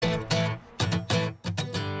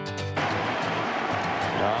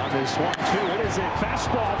this 1-2. It is a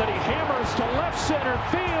fastball that he hammers to left center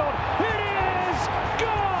field. It is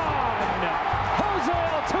gone! Jose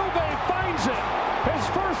Altuve finds it. His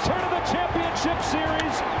first hit of the championship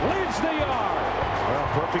series leaves the yard. Well,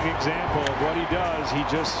 perfect example of what he does. He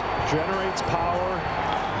just generates power.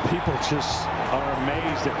 People just are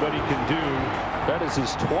amazed at what he can do. That is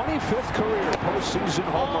his 25th career postseason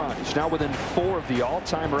home run. He's now within 4 of the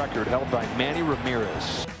all-time record held by Manny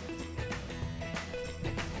Ramirez.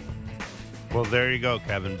 Well, there you go,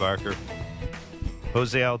 Kevin Barker.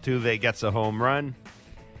 Jose Altuve gets a home run.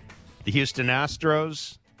 The Houston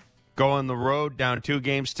Astros go on the road down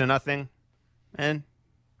 2-0, and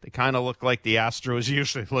they kind of look like the Astros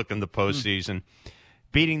usually look in the postseason,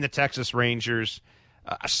 beating the Texas Rangers.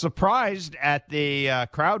 Surprised at the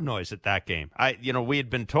crowd noise at that game. We had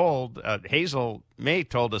been told, Hazel May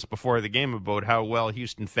told us before the game about how well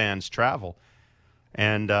Houston fans travel,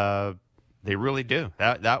 and they really do.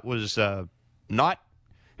 That was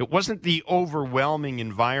it wasn't the overwhelming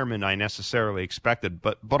environment I necessarily expected,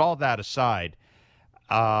 but all that aside,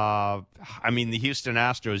 the Houston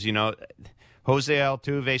Astros, Jose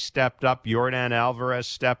Altuve stepped up, Yordan Alvarez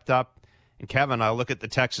stepped up. And Kevin, I look at the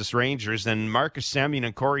Texas Rangers, and Marcus Semien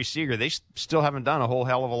and Corey Seager, they still haven't done a whole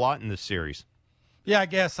hell of a lot in this series. Yeah, I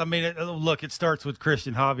guess. It starts with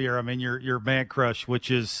Christian Javier. Your man crush, which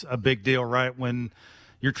is a big deal, right? When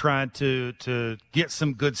you're trying to get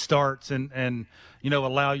some good starts and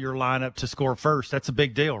allow your lineup to score first. That's a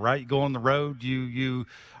big deal, right? You go on the road, you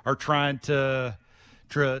are trying to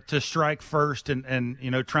strike first and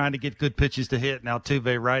trying to get good pitches to hit. Now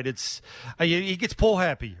Altuve, right? He gets pull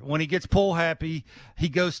happy. When he gets pull happy, he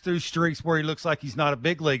goes through streaks where he looks like he's not a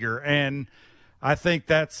big leaguer, and I think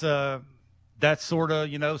that's sort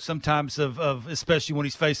of sometimes of especially when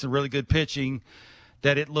he's facing really good pitching,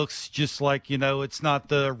 that it looks just like, it's not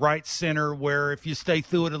the right center where if you stay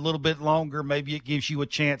through it a little bit longer, maybe it gives you a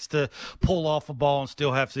chance to pull off a ball and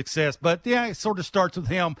still have success. But, yeah, it sort of starts with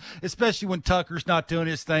him, especially when Tucker's not doing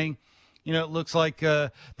his thing. It looks like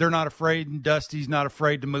they're not afraid, and Dusty's not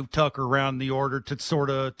afraid to move Tucker around the order to sort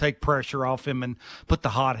of take pressure off him and put the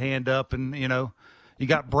hot hand up. And, you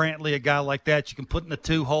got Brantley, a guy like that you can put in the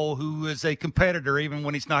 2-hole who is a competitor. Even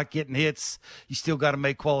when he's not getting hits, you still got to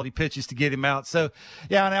make quality pitches to get him out. So,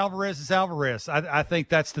 yeah, and Alvarez is Alvarez. I think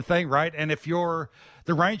that's the thing, right? And if you're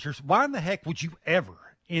the Rangers, why in the heck would you ever,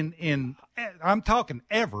 I'm talking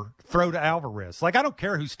ever, throw to Alvarez? Like, I don't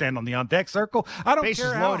care who's standing on the on-deck circle. I don't Bases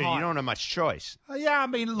care how loaded, hot. you don't have much choice. Yeah,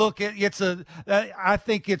 look, I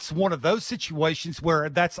think it's one of those situations where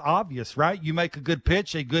that's obvious, right? You make a good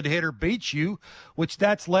pitch, a good hitter beats you, which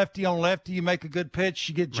that's lefty on lefty. You make a good pitch,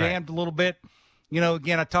 you get jammed a little bit.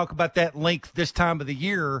 Again, I talk about that length this time of the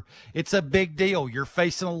year. It's a big deal. You're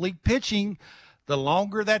facing elite pitching. The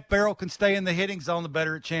longer that barrel can stay in the hitting zone, the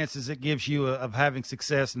better chances it gives you of having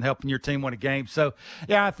success and helping your team win a game. So,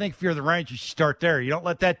 yeah, I think if you're the Rangers, you start there. You don't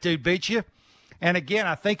let that dude beat you. And, again,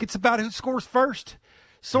 I think it's about who scores first.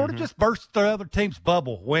 Sort of just bursts the other team's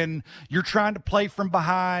bubble when you're trying to play from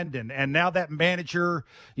behind. And now that manager,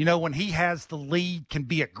 when he has the lead, can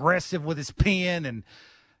be aggressive with his pen and,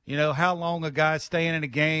 how long a guy's staying in a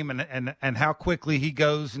game and how quickly he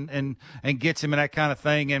goes and gets him and that kind of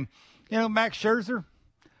thing. And, Max Scherzer,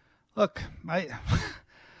 look,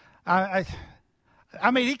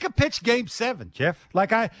 he could pitch Game 7, Jeff.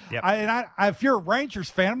 Like if you're a Rangers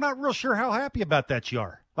fan, I'm not real sure how happy about that you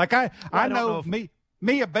are. Like I know me,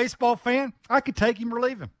 a baseball fan, I could take him or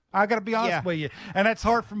leave him. I got to be honest with you, and that's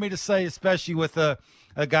hard for me to say, especially with a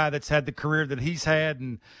guy that's had the career that he's had.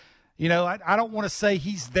 And I don't want to say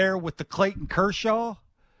he's there with the Clayton Kershaw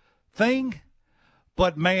thing.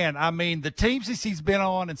 But, man, the teams that he's been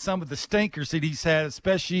on and some of the stinkers that he's had,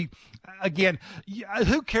 especially, again,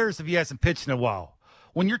 who cares if he hasn't pitched in a while?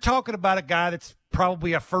 When you're talking about a guy that's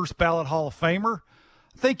probably a first-ballot Hall of Famer,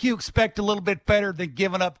 I think you expect a little bit better than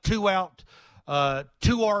giving up 2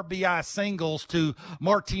 RBI singles to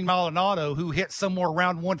Martin Maldonado, who hit somewhere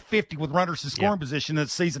around 150 with runners in scoring position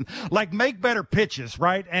this season. Like, make better pitches,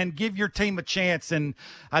 right, and give your team a chance. And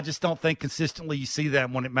I just don't think consistently you see that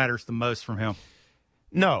when it matters the most from him.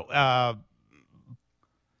 No,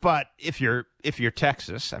 but if you're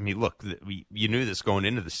Texas, look, you knew this going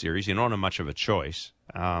into the series. You don't have much of a choice.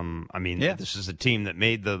 This is a team that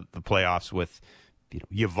made the playoffs with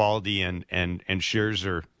Eovaldi and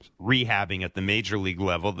Scherzer rehabbing at the major league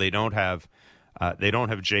level. They don't have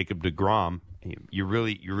Jacob deGrom. You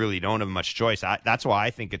really don't have much choice. That's why I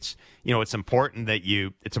think it's important that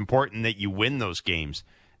you win those games,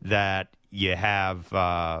 that you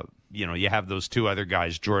have. You have those 2 other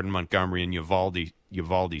guys, Jordan Montgomery and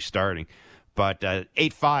Eovaldi starting. But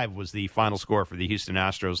 8-5 was the final score for the Houston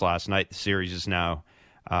Astros last night. The series is now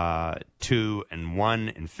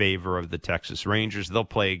 2-1 in favor of the Texas Rangers. They'll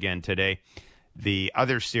play again today. The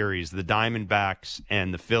other series, the Diamondbacks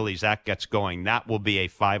and the Phillies, that gets going. That will be a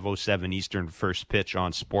 5:07 Eastern first pitch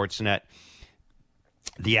on Sportsnet.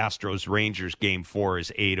 The Astros-Rangers Game 4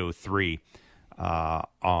 is 8:03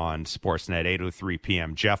 on Sportsnet, 8:03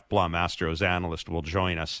 p.m. Jeff Blum, Astros analyst, will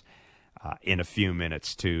join us in a few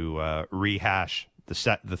minutes to rehash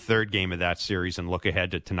the third game of that series and look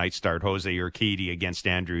ahead to tonight's start, Jose Urquidy against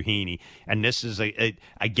Andrew Heaney. And this is,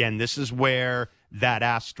 again, this is where that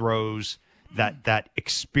Astros, that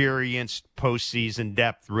experienced postseason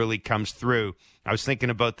depth really comes through. I was thinking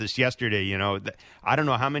about this yesterday. I don't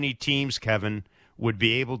know how many teams, Kevin, would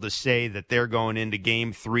be able to say that they're going into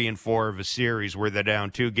game 3 and 4 of a series where they're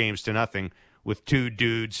down 2-0 with two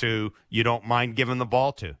dudes who you don't mind giving the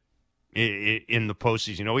ball to in the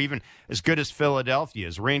postseason. Even as good as Philadelphia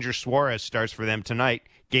is, Ranger Suarez starts for them tonight.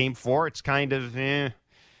 Game 4, it's kind of and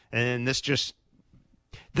this just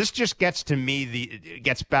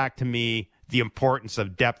gets back to me the importance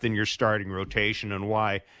of depth in your starting rotation, and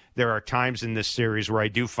why there are times in this series where I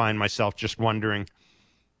do find myself just wondering,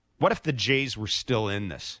 what if the Jays were still in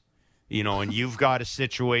this? And you've got a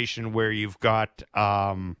situation where you've got,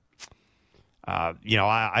 I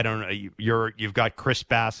don't know, you've got Chris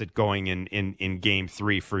Bassett going in Game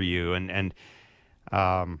 3 for you, I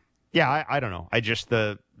don't know. I just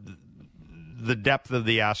the depth of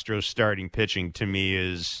the Astros starting pitching to me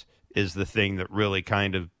is the thing that really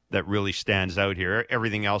stands out here.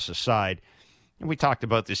 Everything else aside, and we talked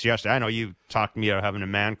about this yesterday. I know you talked to me about having a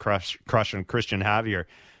man crush on Christian Javier.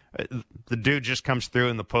 The dude just comes through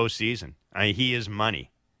in the postseason. He is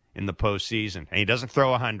money in the postseason, and he doesn't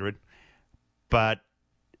throw 100, but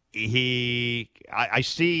you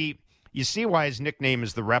see why his nickname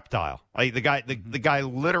is the Reptile. The guy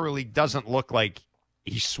literally doesn't look like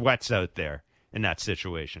he sweats out there in that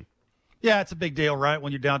situation. Yeah, it's a big deal, right?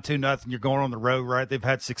 When you're down 2-0, you're going on the road, right? They've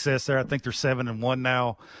had success there. I think they're 7-1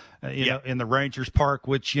 now, know, in the Rangers Park,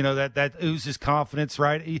 which, that oozes confidence,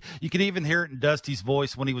 right? You could even hear it in Dusty's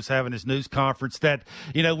voice when he was having his news conference that,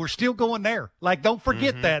 we're still going there. Like, don't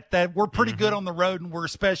forget that we're pretty good on the road, and we're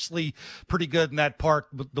especially pretty good in that park,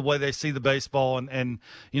 the way they see the baseball. And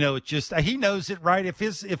it just, he knows it, right? If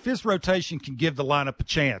his rotation can give the lineup a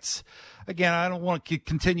chance. Again, I don't want to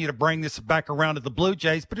continue to bring this back around to the Blue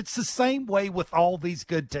Jays, but it's the same way with all these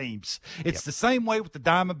good teams. It's the same way with the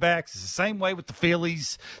Diamondbacks. It's the same way with the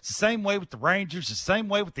Phillies. It's the same way with the Rangers. It's the same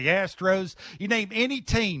way with the Astros. You name any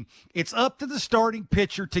team, it's up to the starting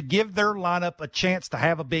pitcher to give their lineup a chance to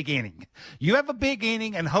have a big inning. You have a big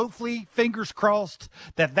inning, and hopefully, fingers crossed,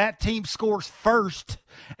 that team scores first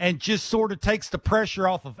and just sort of takes the pressure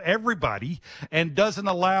off of everybody and doesn't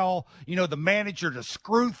allow, the manager to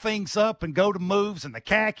screw things up and go to moves and the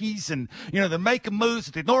khakis and, they're making moves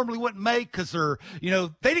that they normally wouldn't make because they're,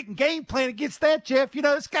 they didn't game plan against that, Jeff.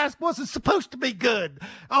 This guy wasn't supposed to be good.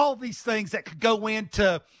 All these things that could go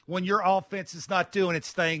into when your offense is not doing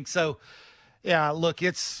its thing. So, yeah, look,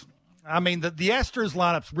 the Astros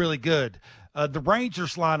lineup's really good. The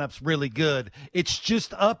Rangers lineup's really good. It's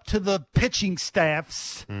just up to the pitching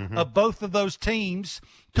staffs of both of those teams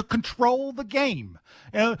to control the game.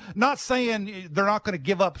 Not saying they're not going to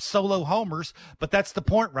give up solo homers, but that's the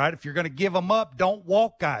point, right? If you're going to give them up, don't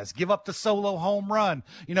walk guys. Give up the solo home run.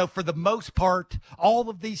 For the most part, all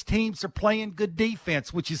of these teams are playing good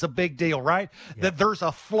defense, which is a big deal, right? Yeah. That there's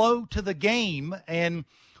a flow to the game, and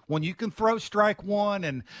when you can throw strike one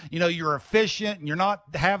and, you're efficient and you're not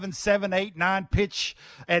having 7, 8, 9 pitch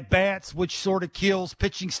at bats, which sort of kills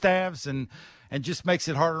pitching staffs and just makes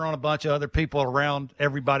it harder on a bunch of other people around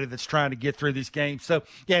everybody that's trying to get through these games. So,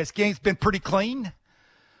 yeah, this game's been pretty clean,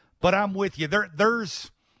 but I'm with you.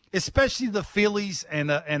 There's especially the Phillies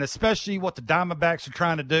and especially what the Diamondbacks are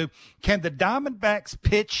trying to do. Can the Diamondbacks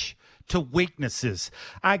pitch to weaknesses?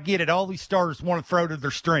 I get it. All these starters want to throw to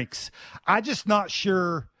their strengths. I'm just not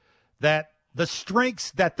sure that the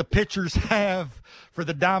strengths that the pitchers have for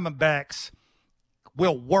the Diamondbacks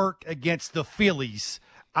will work against the Phillies.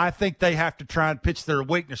 I think they have to try and pitch their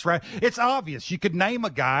weakness, right? It's obvious. You could name a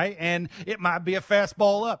guy, and it might be a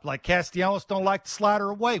fastball up. Like Castellanos don't like the slider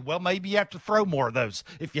away. Well, maybe you have to throw more of those.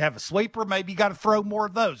 If you have a sweeper, maybe you got to throw more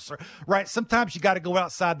of those, right? Sometimes you got to go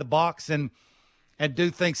outside the box and do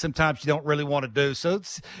things sometimes you don't really want to do. So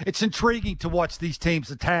it's intriguing to watch these teams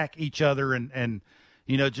attack each other and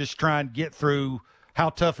just try and get through how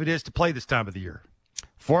tough it is to play this time of the year.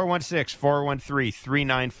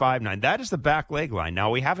 416-413-3959. That is the back leg line.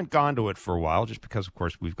 Now, we haven't gone to it for a while just because, of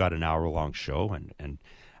course, we've got an hour-long show and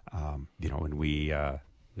we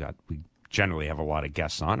generally have a lot of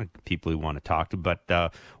guests on, people who want to talk to, but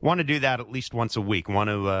want to do that at least once a week. Want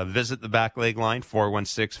to visit the back leg line,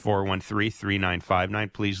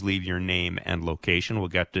 416-413-3959. Please leave your name and location. We'll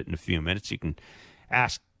get to it in a few minutes. You can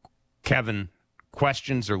ask Kevin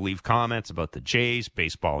questions or leave comments about the Jays,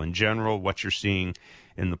 baseball in general, what you're seeing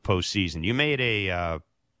in the postseason. You made a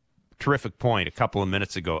terrific point a couple of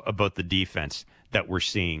minutes ago about the defense that we're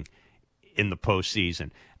seeing in the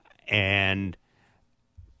postseason. And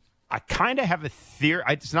I kind of have a theory.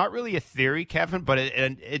 It's not really a theory, Kevin, but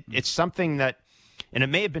it's something that, and it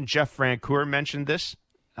may have been Jeff Francoeur mentioned this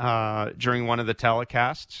during one of the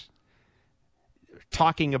telecasts,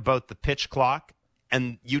 talking about the pitch clock,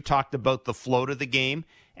 and you talked about the flow to the game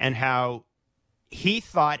and how he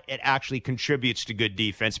thought it actually contributes to good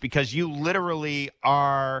defense because you literally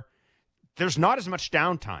are – there's not as much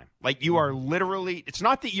downtime. Like you are literally – it's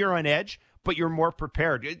not that you're on edge, but you're more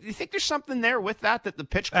prepared. Do you think there's something there with that the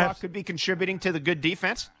pitch clock could be contributing to the good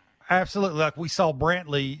defense? Absolutely. Like we saw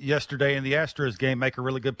Brantley yesterday in the Astros game make a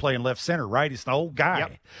really good play in left center, right? He's an old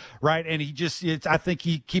guy, right? And he just, I think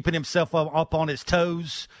he keeping himself up on his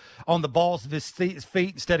toes, on the balls of his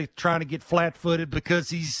feet instead of trying to get flat-footed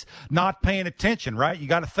because he's not paying attention, right? You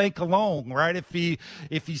got to think along, right? If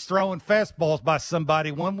he's throwing fastballs by somebody,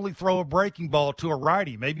 when will he throw a breaking ball to a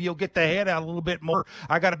righty? Maybe he'll get the head out a little bit more.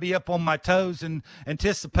 I got to be up on my toes and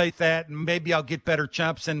anticipate that, and maybe I'll get better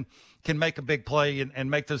chumps and can make a big play and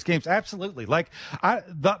make those games. Absolutely. Like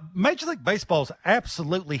the Major League Baseball's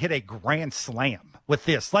absolutely hit a grand slam with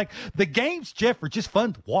this. Like the games, Jeff, are just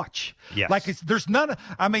fun to watch. Yes. Like there's none.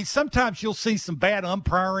 I mean, sometimes you'll see some bad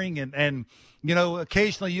umpiring and you know,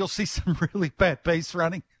 occasionally you'll see some really bad base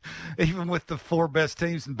running, even with the 4 best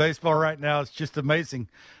teams in baseball right now. It's just amazing.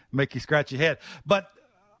 Make you scratch your head. But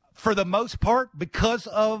for the most part, because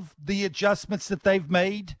of the adjustments that they've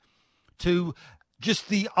made to just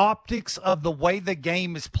the optics of the way the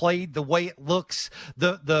game is played, the way it looks,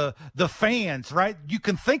 the fans, right? You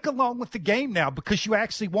can think along with the game now because you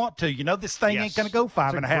actually want to. You know, this thing ain't going to go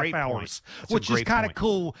 5.5 hours, which is kind of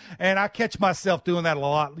cool. And I catch myself doing that a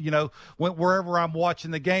lot. You know, wherever I'm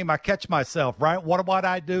watching the game, I catch myself, right? What would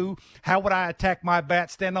I do? How would I attack my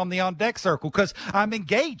bat, stand on the on-deck circle? Because I'm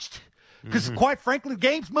engaged. Because quite frankly, the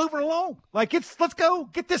game's moving along. Like, let's go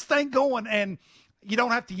get this thing going. And you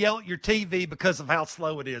don't have to yell at your TV because of how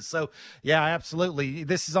slow it is. So, yeah, absolutely.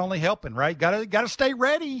 This is only helping, right? Got to stay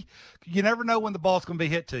ready. You never know when the ball's going to be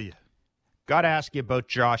hit to you. Got to ask you about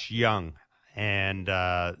Josh Young and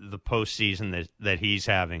the postseason that he's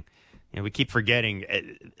having. You know, we keep forgetting,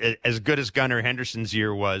 as good as Gunnar Henderson's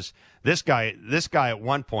year was, this guy at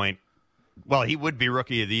one point, well, he would be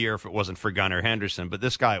Rookie of the Year if it wasn't for Gunnar Henderson, but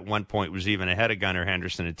this guy at one point was even ahead of Gunnar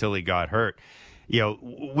Henderson until he got hurt. You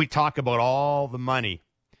know, we talk about all the money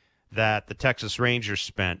that the Texas Rangers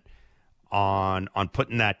spent on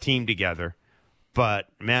putting that team together, but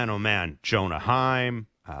man, oh man, Jonah Heim,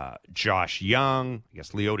 Josh Young, I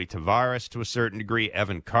guess Leody Taveras to a certain degree,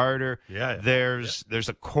 Evan Carter. There's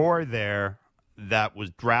a core there that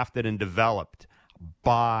was drafted and developed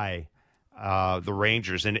by the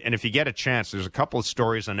Rangers, and if you get a chance, there's a couple of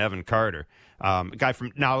stories on Evan Carter, a guy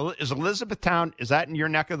from now is Elizabethtown. Is that in your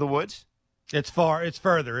neck of the woods? It's far. It's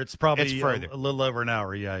further. It's probably a little over an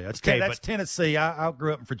hour. Yeah. It's that's Tennessee. I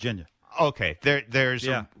grew up in Virginia. Okay. There's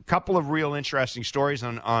a couple of real interesting stories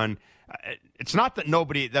on. It's not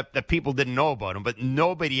that that people didn't know about him, but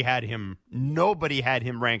nobody had him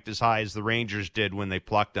ranked as high as the Rangers did when they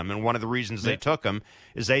plucked him. And one of the reasons they took him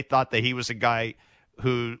is they thought that he was a guy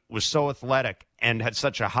who was so athletic and had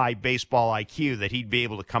such a high baseball IQ that he'd be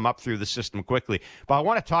able to come up through the system quickly. But I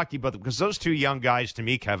want to talk to you about them because those two young guys, to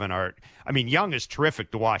me, Kevin, Young is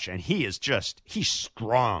terrific to watch, and he's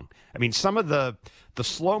strong. I mean, some of the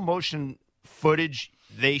slow motion footage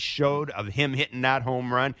they showed of him hitting that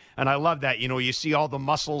home run, and I love that. You know, you see all the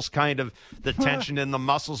muscles, kind of the tension in the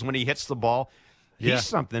muscles when he hits the ball. He's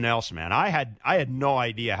something else, man. I had no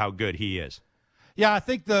idea how good he is. Yeah, I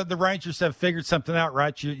think the Rangers have figured something out,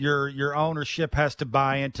 right? Your ownership has to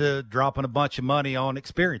buy into dropping a bunch of money on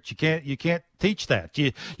experience. You can't teach that.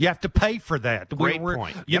 You have to pay for that. Great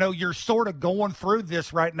point. You know, you're sort of going through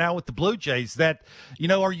this right now with the Blue Jays. That, you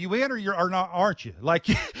know, are you in or not? Aren't you? Like,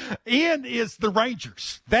 in is the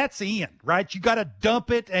Rangers. That's in, right? You got to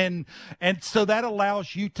dump it, and so that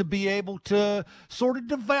allows you to be able to sort of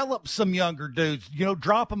develop some younger dudes. You know,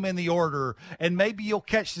 drop them in the order, and maybe you'll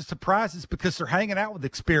catch the surprises because they're hanging hanging out with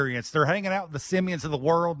experience. They're hanging out with the Simeons of the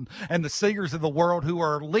world and the Seagers of the world who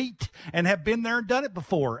are elite and have been there and done it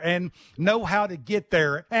before and know how to get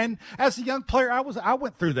there. And as a young player, I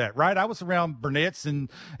went through that, right? I was around Burnett's and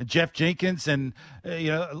Jeff Jenkins, and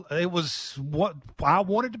it was what I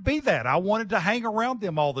wanted to be. That I wanted to hang around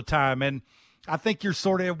them all the time. And I think you're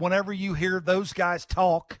sort of, whenever you hear those guys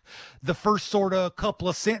talk, the first sort of couple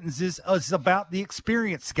of sentences is about the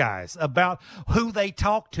experienced guys, about who they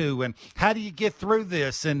talk to and how do you get through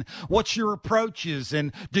this and what's your approaches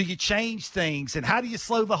and do you change things and how do you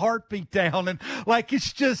slow the heartbeat down? And like,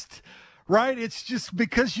 it's just, right? It's just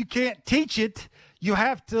because you can't teach it. You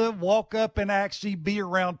have to walk up and actually be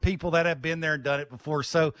around people that have been there and done it before.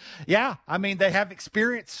 So, yeah, I mean, they have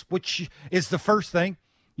experience, which is the first thing.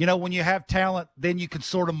 When you have talent, then you can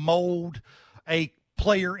sort of mold a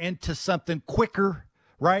player into something quicker,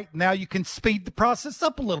 right? Now you can speed the process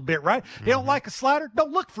up a little bit, right? You don't like a slider?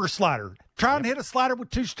 Don't look for a slider. Try and hit a slider with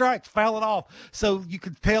 2 strikes, foul it off. So you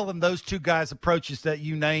can tell in those two guys' approaches that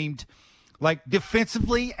you named, like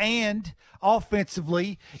defensively and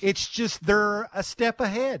offensively, it's just they're a step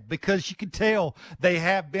ahead because you can tell they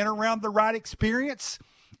have been around the right experience.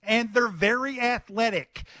 And they're very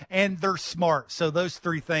athletic and they're smart. So those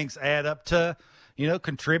 3 things add up to,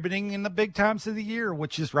 contributing in the big times of the year,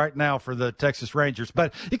 which is right now for the Texas Rangers.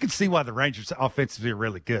 But you can see why the Rangers offensively are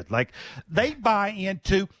really good. Like, they buy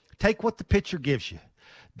into take what the pitcher gives you.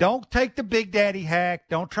 Don't take the big daddy hack.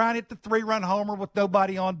 Don't try and hit the 3-run homer with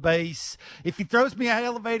nobody on base. If he throws me an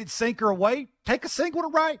elevated sinker away, take a single to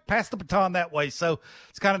right, pass the baton that way. So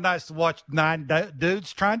it's kind of nice to watch 9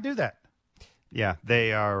 dudes try and do that. Yeah,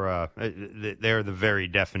 they are. They're the very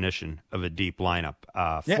definition of a deep lineup.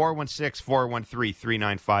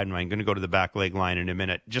 416-413-3959. Going to go to the back leg line in a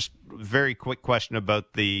minute. Just very quick question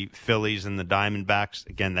about the Phillies and the Diamondbacks.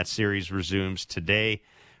 Again, that series resumes today,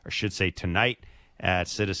 or should say tonight, at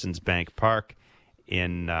Citizens Bank Park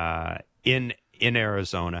in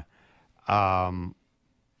Arizona.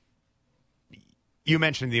 You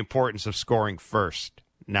mentioned the importance of scoring first.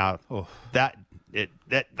 Now that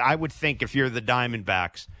I would think if you're the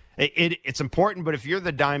Diamondbacks, it's important, but if you're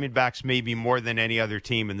the Diamondbacks, maybe more than any other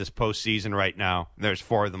team in this postseason right now, there's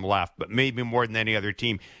 4 of them left, but maybe more than any other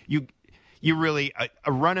team, you really,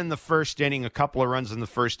 a run in the first inning, a couple of runs in the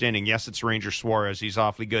first inning, yes, it's Ranger Suarez, he's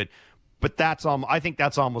awfully good, but I think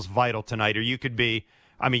that's almost vital tonight, or you could be,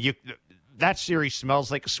 that series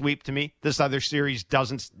smells like a sweep to me. This other series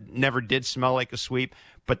never did smell like a sweep.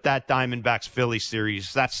 But that Diamondbacks-Phillies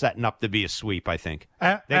series, that's setting up to be a sweep, I think.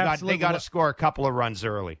 They got to score a couple of runs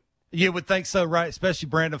early. You would think so, right? Especially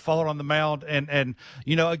Brandon Pfaadt on the mound. And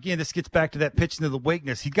again, this gets back to that pitching to the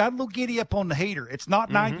weakness. He got a little giddy up on the heater. It's not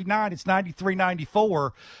 99, it's 93,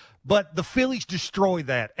 94. But the Phillies destroy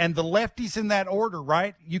that. And the lefties in that order,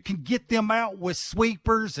 right? You can get them out with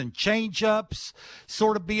sweepers and change-ups,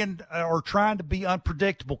 sort of being or trying to be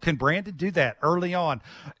unpredictable. Can Brandon do that early on?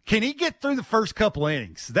 Can he get through the first couple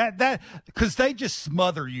innings? That because they just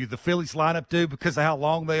smother you, the Phillies lineup do, because of how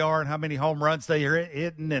long they are and how many home runs they are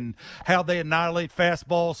hitting and how they annihilate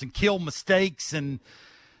fastballs and kill mistakes, and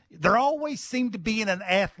they always seem to be in an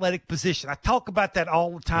athletic position. I talk about that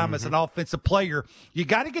all the time as an offensive player. You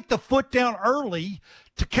got to get the foot down early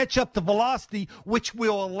to catch up the velocity, which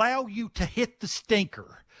will allow you to hit the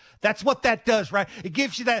stinker. That's what that does, right? It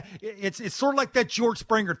gives you that. It's sort of like that George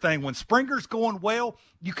Springer thing. When Springer's going well,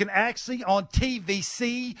 you can actually on TV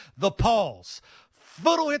see the pause.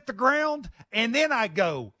 Foot will hit the ground, and then I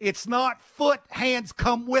go. It's not foot, hands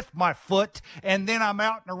come with my foot, and then I'm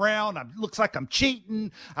out and around. It looks like I'm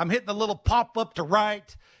cheating. I'm hitting a little pop-up to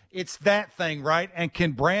right. It's that thing, right? And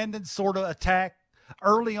can Brandon sort of attack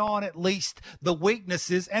early on at least the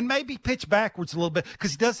weaknesses and maybe pitch backwards a little bit,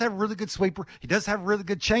 because he does have a really good sweeper. He does have a really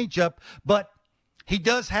good changeup, but he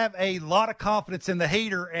does have a lot of confidence in the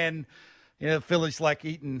heater, and Phillies like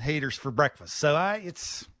eating haters for breakfast. So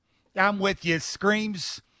I'm with you. It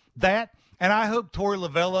screams that. And I hope Torey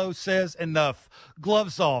Lovullo says, enough.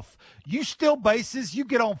 Gloves off. You steal bases. You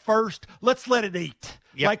get on first. Let's let it eat.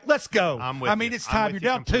 Yep. Let's go. It's time. You're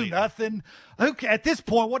down 2-0. At this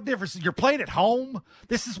point, what difference? You're playing at home.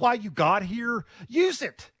 This is why you got here. Use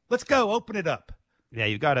it. Let's go. Open it up. Yeah,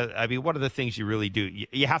 you've got to. One of the things you really do,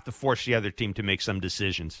 you have to force the other team to make some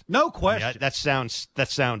decisions. No question. That sounds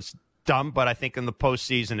dumb, but I think in the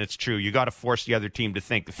postseason it's true. You got to force the other team to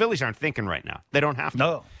think. The Phillies aren't thinking right now. They don't have to.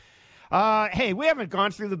 No. Hey, we haven't gone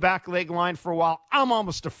through the back leg line for a while. I'm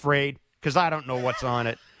almost afraid because I don't know what's on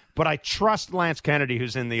it. But I trust Lance Kennedy,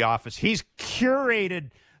 who's in the office. He's curated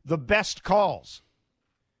the best calls,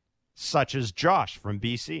 such as Josh from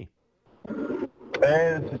BC.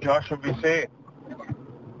 Hey, this is Josh from BC.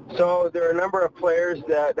 So there are a number of players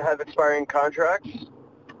that have expiring contracts.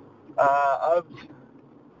 Of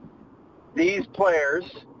these players,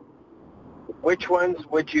 which ones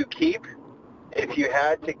would you keep if you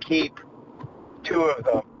had to keep two of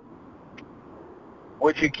them?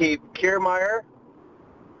 Would you keep Kiermaier,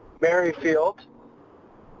 Merrifield?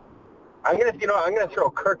 I'm gonna throw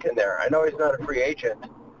Kirk in there. I know he's not a free agent,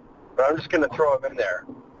 but I'm just gonna throw him in there.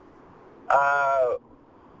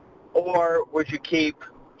 Or would you keep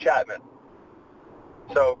Chapman?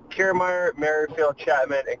 So Kiermaier, Merrifield,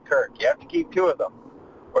 Chapman, and Kirk. You have to keep two of them,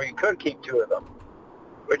 or you could keep two of them.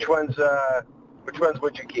 Which ones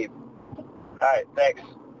would you keep? All right, thanks.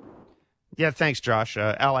 Yeah, thanks, Josh.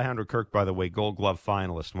 Alejandro Kirk, by the way, Gold Glove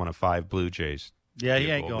finalist, one of 5 Blue Jays. Yeah,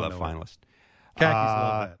 he ain't Gold going Glove nowhere. finalist. Khakis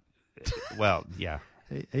love that. Well, yeah.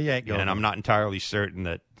 He ain't going. And I'm not entirely certain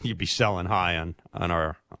that you'd be selling high on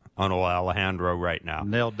old Alejandro right now.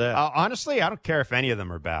 Nailed that. Honestly, I don't care if any of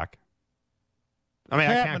them are back. I mean,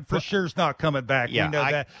 Chapman for sure's not coming back. Yeah, we know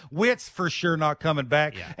that. Witt's for sure not coming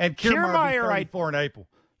back. Yeah. And Kiermaier will be Kiermaier, 34 in April.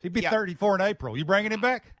 He'd be 34 in April. You bringing him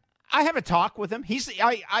back? I have a talk with him.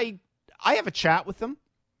 I have a chat with him.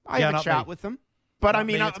 With him. But I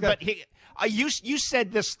mean, you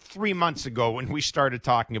said this 3 months ago when we started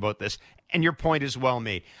talking about this, and your point is well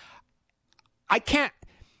made.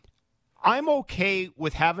 I'm okay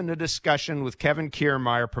with having a discussion with Kevin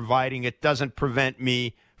Kiermaier, providing it doesn't prevent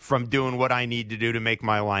me from doing what I need to do to make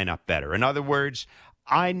my lineup better. In other words,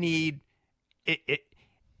 I need it.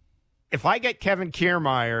 If I get Kevin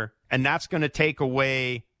Kiermaier, and that's going to take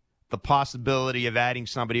away the possibility of adding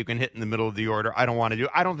somebody who can hit in the middle of the order, I don't want to do.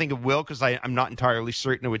 I don't think it will, because I'm not entirely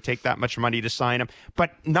certain it would take that much money to sign him.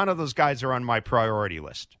 But none of those guys are on my priority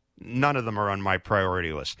list. None of them are on my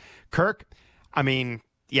priority list. Kirk, I mean,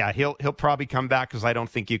 yeah, he'll probably come back, because I don't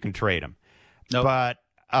think you can trade him. Nope. But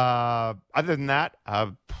other than that,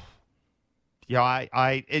 you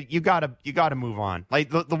gotta move on. Like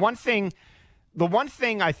the one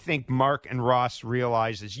thing I think Mark and Ross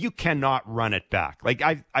realize is you cannot run it back. Like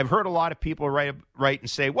I've heard a lot of people write and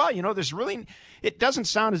say, well, it doesn't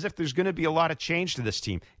sound as if there's going to be a lot of change to this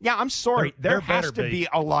team. Yeah, I'm sorry. There has to be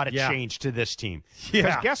a lot of change to this team. Yeah.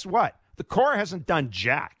 Because guess what? The core hasn't done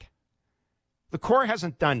jack.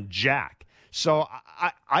 So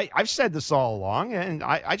I've said this all along, and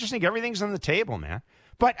I just think everything's on the table, man.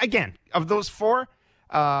 But again, of those 4,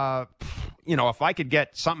 if I could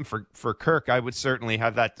get something for Kirk, I would certainly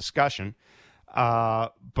have that discussion.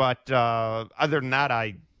 But other than that,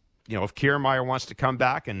 if Kiermaier wants to come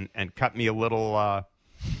back and cut me a little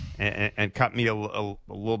and cut me a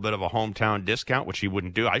little bit of a hometown discount, which he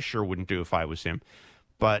wouldn't do, I sure wouldn't do if I was him.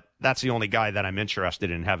 But that's the only guy that I'm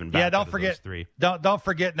interested in having back. Yeah, don't forget. Those 3. Don't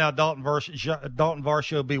forget now. Dalton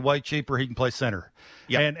Varsho will be way cheaper. He can play center.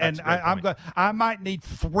 Yeah, I might need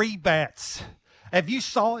 3 bats. Have you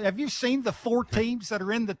seen the 4 teams that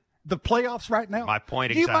are in the playoffs right now? My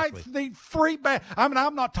point you exactly. You might need 3 bats. I mean,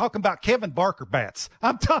 I'm not talking about Kevin Barker bats.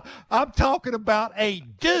 I'm talking about a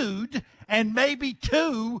dude and maybe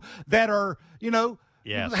 2 that are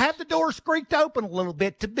Yes. have the door squeaked open a little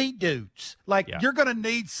bit to be dudes. You're going to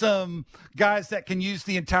need some guys that can use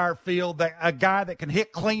the entire field, a guy that can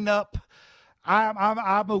hit cleanup.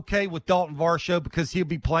 I'm okay with Dalton Varsho because he'll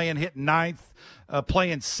be hitting 9th,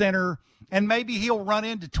 playing center, and maybe he'll run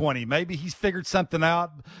into 20. Maybe he's figured something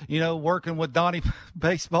out, working with Donnie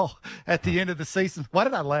Baseball at the end of the season. Why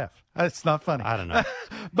did I laugh? It's not funny. I don't know.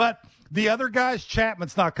 But the other guys,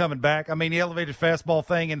 Chapman's not coming back. I mean, the elevated fastball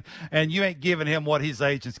thing, and you ain't giving him what his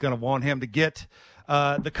agent's going to want him to get.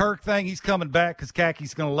 The Kirk thing, he's coming back because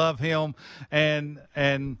Kaki's going to love him,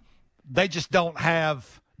 and they just don't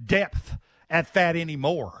have depth at that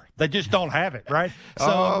anymore. They just don't have it, right?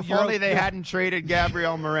 So if only they hadn't traded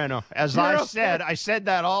Gabriel Moreno. As I said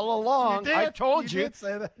that all along. I told you did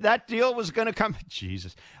say that deal was going to come.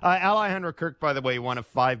 Jesus. Alejandro Kirk, by the way, one of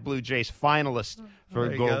 5 Blue Jays finalists for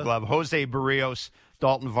the Gold Glove. Jose Barrios,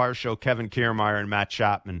 Dalton Varsho, Kevin Kiermaier, and Matt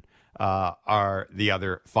Chapman are the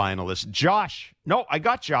other finalists. Josh. No, I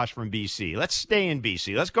got Josh from BC. Let's stay in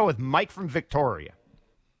BC. Let's go with Mike from Victoria.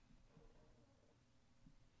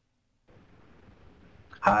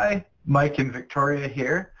 Hi, Mike in Victoria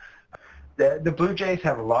here. The Blue Jays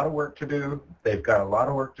have a lot of work to do. They've got a lot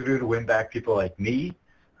of work to do to win back people like me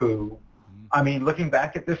who, looking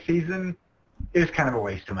back at this season, it was kind of a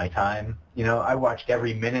waste of my time. I watched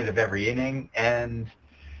every minute of every inning, and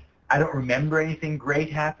I don't remember anything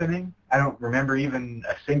great happening. I don't remember even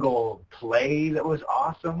a single play that was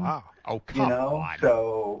awesome. Wow. Oh, come on.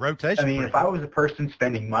 So, rotation. If I was a person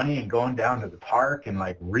spending money and going down to the park and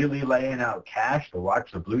really laying out cash to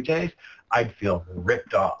watch the Blue Jays, I'd feel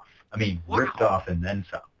ripped off. Ripped off and then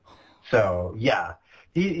some. So, yeah,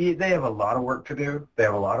 they have a lot of work to do. They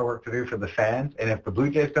have a lot of work to do for the fans. And if the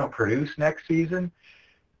Blue Jays don't produce next season,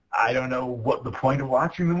 I don't know what the point of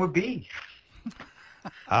watching them would be.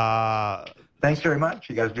 Thanks very much.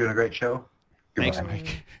 You guys are doing a great show. Thanks, Goodbye.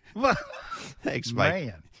 Mike. Thanks,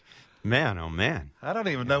 Mike. Man, Man, oh, man. I don't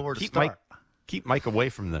even know where to start. Keep Mike away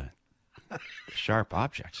from the sharp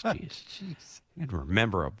objects. Jeez. I can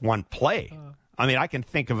remember one play. I mean, I can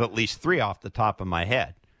think of at least 3 off the top of my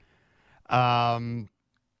head.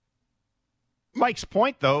 Mike's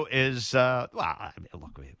point, though, is,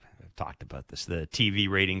 look, we've talked about this. The TV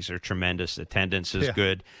ratings are tremendous. Attendance is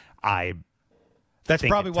good. That's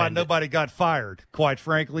probably why nobody got fired, quite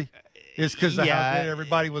frankly, is because of how good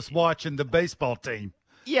everybody was watching the baseball team.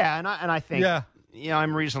 Yeah, and I think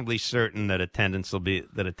I'm reasonably certain that attendance will be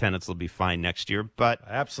fine next year. But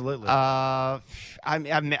absolutely, I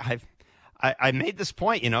made this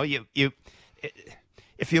point. If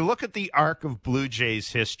you look at the arc of Blue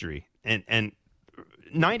Jays history and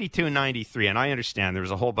 92, 93, and I understand there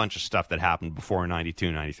was a whole bunch of stuff that happened before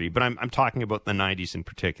 92, 93, but I'm talking about the 90s in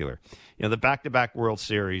particular. The back-to-back World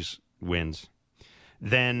Series wins,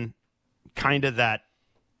 then kind of that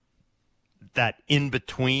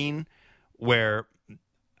in-between where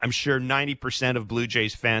I'm sure 90% of Blue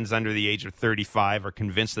Jays fans under the age of 35 are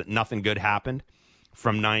convinced that nothing good happened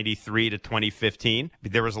from 93 to 2015.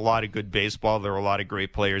 There was a lot of good baseball. There were a lot of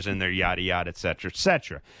great players in there, yada, yada, et cetera, et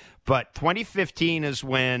cetera. But 2015 is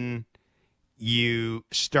when you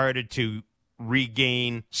started to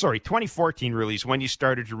 2014 really is when you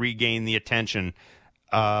started to regain the attention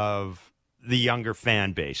of the younger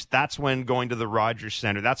fan base. That's when going to the Rogers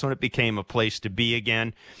Center, that's when it became a place to be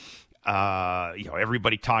again.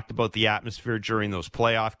 Everybody talked about the atmosphere during those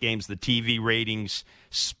playoff games. The TV ratings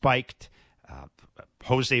spiked.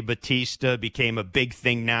 Jose Bautista became a big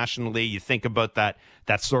thing nationally. You think about that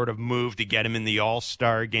sort of move to get him in the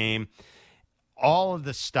All-Star game. All of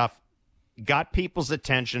this stuff got people's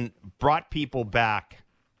attention, brought people back,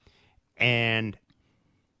 and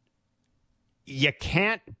you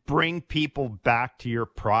can't bring people back to your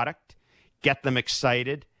product, get them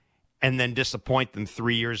excited, and then disappoint them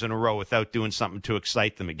 3 years in a row without doing something to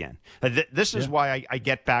excite them again. This is why I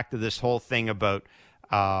get back to this whole thing about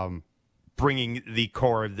bringing the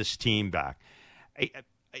core of this team back. I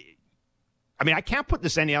mean, I can't put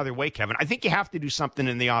this any other way, Kevin. I think you have to do something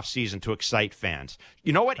in the offseason to excite fans.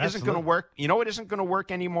 You know what isn't going to work? You know what isn't going to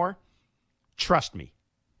work anymore? Trust me.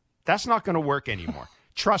 That's not going to work anymore.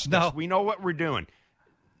 Trust us. We know what we're doing.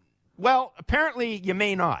 Well, apparently you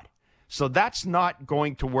may not. So that's not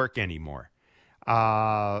going to work anymore.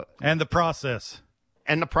 And the process.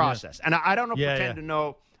 And I don't pretend to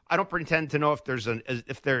know. I don't pretend to know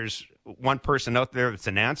if there's one person out there that's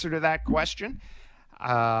an answer to that question.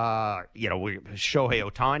 Shohei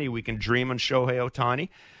Ohtani, we can dream on Shohei Ohtani.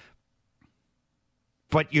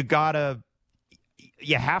 But you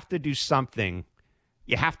have to do something.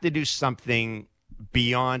 You have to do something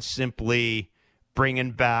beyond simply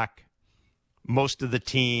bringing back most of the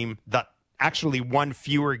team that actually won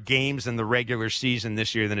fewer games in the regular season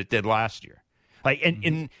this year than it did last year.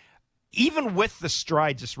 And even with the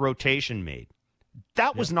strides this rotation made,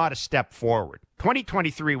 that was not a step forward.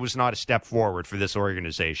 2023 was not a step forward for this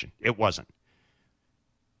organization. It wasn't.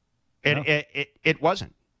 It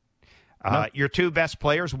wasn't. Your two best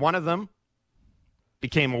players, one of them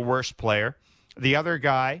became a worse player. The other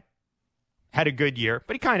guy had a good year,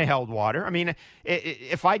 but he kind of held water. I mean,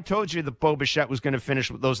 if I'd told you that Bo Bichette was going to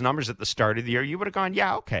finish with those numbers at the start of the year, you would have gone,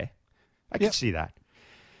 yeah, okay. I can see that.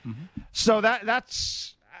 Mm-hmm. So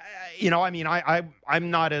that's...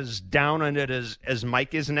 I'm not as down on it as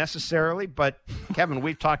Mike is necessarily, but Kevin,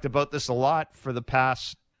 we've talked about this a lot for the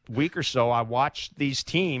past week or so. I watched these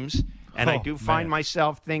teams, and I do find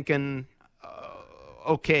myself thinking,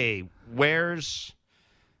 okay,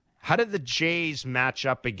 how did the Jays match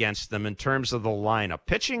up against them in terms of the lineup?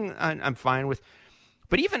 Pitching, I'm fine with,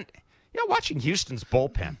 but even, watching Houston's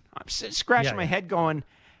bullpen, I'm scratching my head going,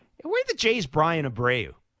 where'd the Jays' Brian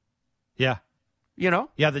Abreu? Yeah.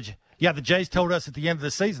 The Jays told us at the end of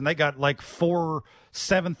the season they got like 4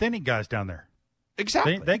 seventh-inning guys down there.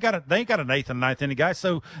 Exactly. They ain't got an 8th and 9th inning guy.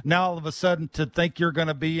 So now all of a sudden to think you're going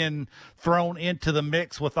to be thrown into the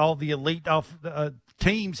mix with all the elite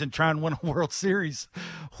teams and try and win a World Series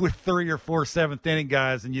with 3 or 4 7th-inning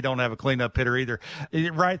guys, and you don't have a cleanup hitter either,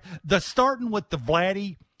 right? Starting with the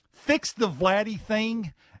Vladdy, fix the Vladdy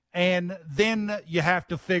thing. And then you have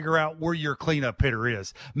to figure out where your cleanup hitter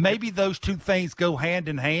is. Maybe those two things go hand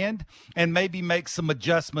in hand, and maybe make some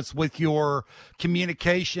adjustments with your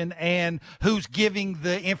communication and who's giving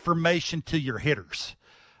the information to your hitters.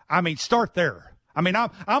 I mean, start there. I mean,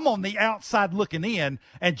 I'm on the outside looking in,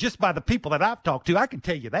 and just by the people that I've talked to, I can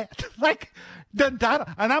tell you that. Like, and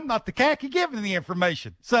I'm not the khaki giving the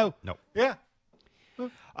information. So, Nope. Yeah.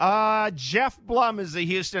 Jeff Blum is the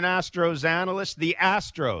Houston Astros analyst. The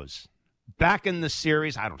Astros back in the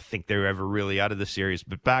series. I don't think they were ever really out of the series,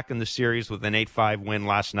 but back in the series with an 8-5 win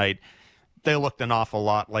last night. They looked an awful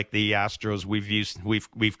lot like the Astros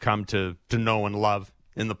we've come to know and love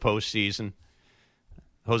in the postseason.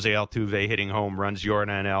 Jose Altuve hitting home runs,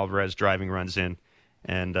 Yordan Alvarez driving runs in,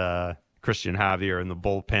 and Christian Javier in the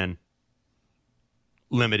bullpen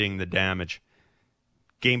limiting the damage.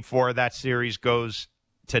 Game 4 of that series goes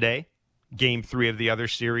today. Game 3 of the other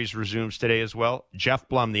series resumes today as well. Jeff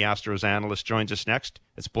Blum, the Astros analyst, joins us next.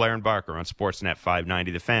 It's Blair and Barker on Sportsnet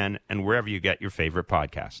 590 The Fan and wherever you get your favorite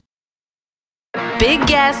podcast. Big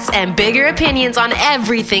guests and bigger opinions on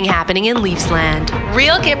everything happening in Leafsland.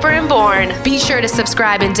 Real Kipper and Bourne. Be sure to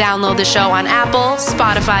subscribe and download the show on Apple,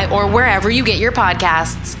 Spotify, or wherever you get your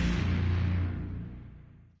podcasts.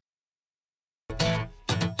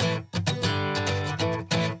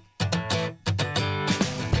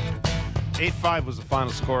 8-5 was the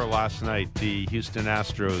final score last night. The Houston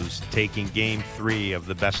Astros taking Game 3 of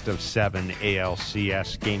the best-of-7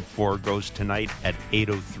 ALCS. Game 4 goes tonight at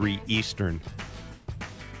 8:03 Eastern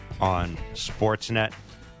on Sportsnet.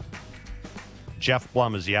 Jeff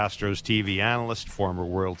Blum is the Astros TV analyst, former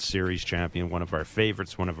World Series champion, one of our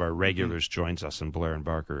favorites, one of our regulars, joins us in Blair and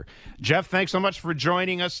Barker. Jeff, thanks so much for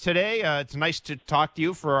joining us today. It's nice to talk to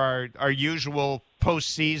you for our usual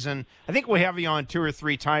postseason. I think we have you on 2 or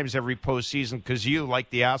 3 times every postseason because you, like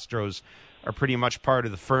the Astros, are pretty much part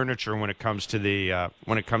of the furniture when it comes to the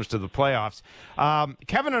playoffs.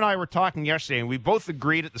 Kevin and I were talking yesterday, and we both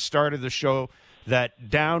agreed at the start of the show that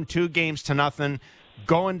down 2-0,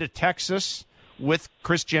 going to Texas with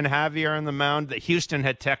Christian Javier on the mound, that Houston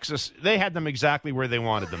had Texas. They had them exactly where they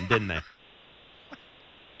wanted them, didn't they?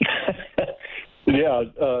 Yeah.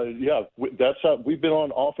 That's how we've been on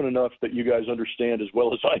often enough that you guys understand as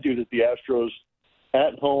well as I do that the Astros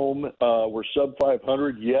at home were sub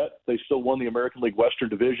 500. Yet they still won the American League Western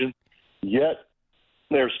Division. Yet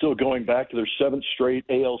they're still going back to their 7th straight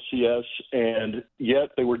ALCS, and yet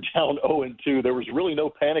they were down 0-2. There was really no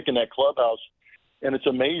panic in that clubhouse. And it's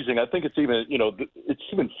amazing. I think it's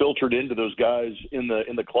even filtered into those guys in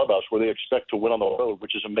the clubhouse where they expect to win on the road,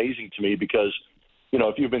 which is amazing to me because,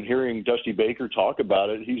 if you've been hearing Dusty Baker talk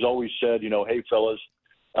about it, he's always said, hey, fellas,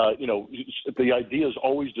 the idea is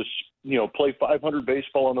always to, play 500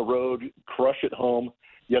 baseball on the road, crush it home.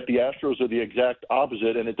 Yet the Astros are the exact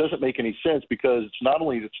opposite, and it doesn't make any sense because it's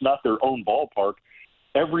not their own ballpark.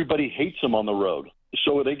 Everybody hates them on the road.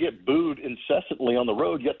 So they get booed incessantly on the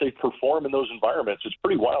road, yet they perform in those environments. It's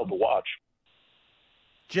pretty wild to watch.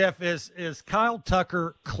 Jeff, is Kyle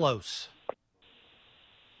Tucker close?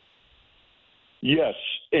 Yes.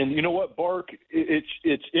 And you know what, Bark?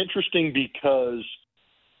 It's interesting because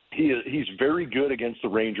he's very good against the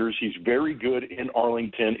Rangers. He's very good in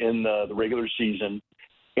Arlington in the regular season.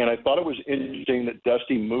 And I thought it was interesting that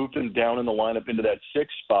Dusty moved him down in the lineup into that 6th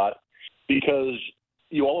spot because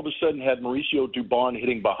you all of a sudden had Mauricio Dubon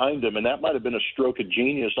hitting behind him, and that might have been a stroke of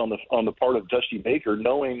genius on the part of Dusty Baker,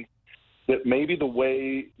 knowing that maybe the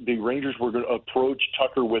way the Rangers were going to approach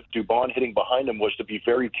Tucker with Dubon hitting behind him was to be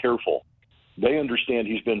very careful. They understand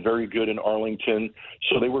he's been very good in Arlington,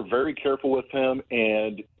 so they were very careful with him.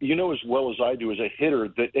 And as well as I do as a hitter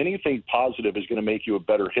that anything positive is going to make you a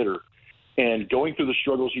better hitter. And going through the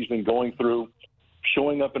struggles he's been going through,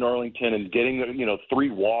 showing up in Arlington and getting 3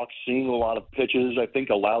 walks, seeing a lot of pitches, I think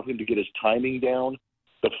allowed him to get his timing down.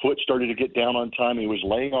 The foot started to get down on time. He was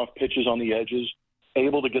laying off pitches on the edges,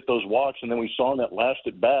 able to get those walks. And then we saw in that last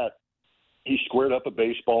at bat, he squared up a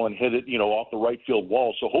baseball and hit it, off the right field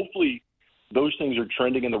wall. So hopefully those things are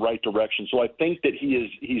trending in the right direction. So I think that he's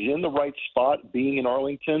in the right spot being in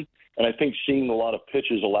Arlington. And I think seeing a lot of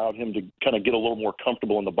pitches allowed him to kind of get a little more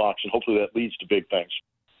comfortable in the box. And hopefully that leads to big things.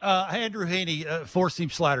 Andrew Heaney, 4-seam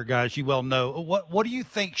slider guy, as you well know. What do you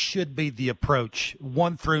think should be the approach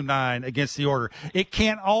 1 through 9 against the order? It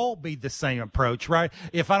can't all be the same approach, right?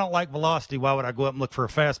 If I don't like velocity, why would I go up and look for a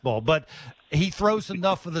fastball? But he throws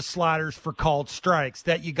enough of the sliders for called strikes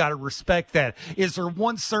that you got to respect that. Is there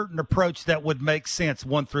one certain approach that would make sense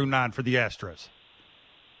 1 through 9 for the Astros?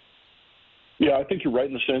 Yeah, I think you're right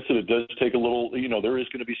in the sense that it does take a little, there is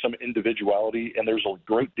going to be some individuality, and there's a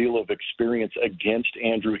great deal of experience against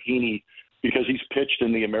Andrew Heaney because he's pitched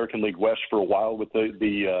in the American League West for a while with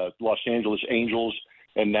the Los Angeles Angels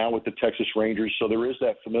and now with the Texas Rangers. So there is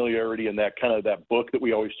that familiarity and that kind of that book that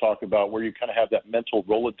we always talk about where you kind of have that mental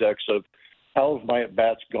Rolodex of how have my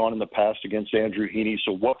at-bats gone in the past against Andrew Heaney?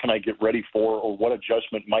 So what can I get ready for, or what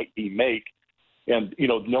adjustment might he make? And,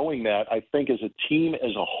 knowing that, I think as a team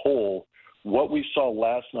as a whole, what we saw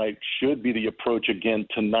last night should be the approach again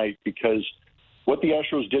tonight, because what the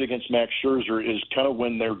Astros did against Max Scherzer is kind of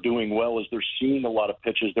when they're doing well is they're seeing a lot of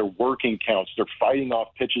pitches, they're working counts, they're fighting off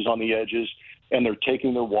pitches on the edges, and they're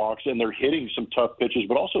taking their walks, and they're hitting some tough pitches,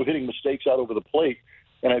 but also hitting mistakes out over the plate.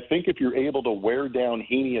 And I think if you're able to wear down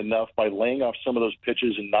Heaney enough by laying off some of those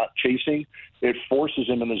pitches and not chasing, it forces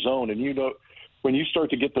him in the zone. And, when you start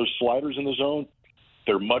to get those sliders in the zone,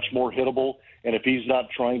 they're much more hittable. And if he's not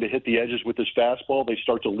trying to hit the edges with his fastball, they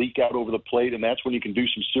start to leak out over the plate, and that's when you can do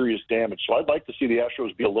some serious damage. So I'd like to see the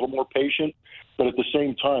Astros be a little more patient, but at the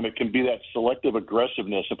same time, it can be that selective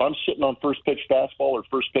aggressiveness. If I'm sitting on first pitch fastball or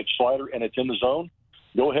first pitch slider and it's in the zone,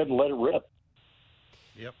 go ahead and let it rip.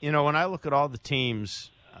 Yep. When I look at all the teams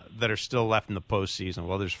that are still left in the postseason,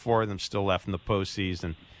 well, there's 4 of them still left in the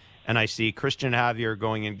postseason, and I see Christian Javier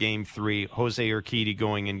going in Game 3, Jose Urquidy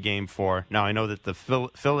going in Game 4. Now, I know that the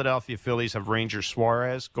Philadelphia Phillies have Ranger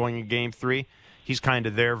Suarez going in Game 3. He's kind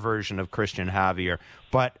of their version of Christian Javier.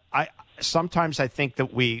 But sometimes I think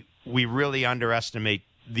that we really underestimate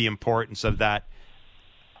the importance of that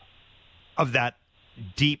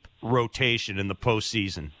deep rotation in the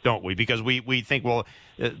postseason, don't we? Because we think, well,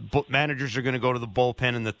 managers are going to go to the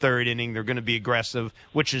bullpen in the 3rd inning. They're going to be aggressive,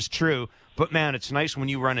 which is true. But, man, it's nice when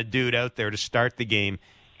you run a dude out there to start the game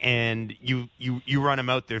and you run him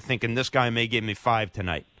out there thinking this guy may give me 5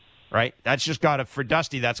 tonight, right? That's just for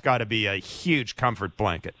Dusty, that's got to be a huge comfort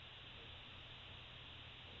blanket.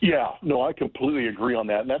 Yeah, no, I completely agree on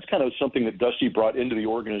that. And that's kind of something that Dusty brought into the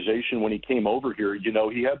organization when he came over here.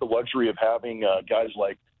 He had the luxury of having guys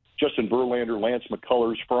like Justin Verlander, Lance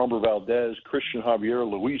McCullers, Framber Valdez, Christian Javier,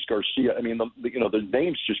 Luis Garcia. I mean, the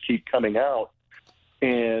names just keep coming out.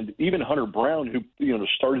 And even Hunter Brown, who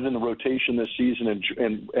started in the rotation this season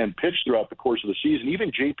and pitched throughout the course of the season,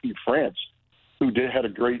 even J.P. France, who had a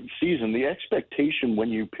great season. The expectation when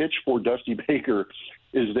you pitch for Dusty Baker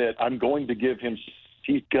is that I'm going to give him –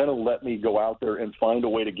 he's going to let me go out there and find a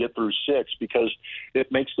way to get through 6, because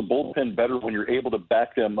it makes the bullpen better when you're able to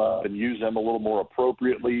back them up and use them a little more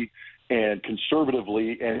appropriately and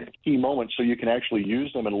conservatively and key moments so you can actually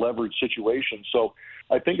use them in leverage situations. So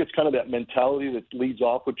I think it's kind of that mentality that leads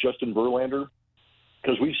off with Justin Verlander,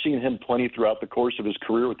 because we've seen him plenty throughout the course of his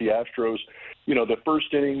career with the Astros. The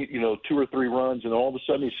first inning, 2 or 3 runs, and all of a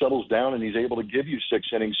sudden he settles down and he's able to give you 6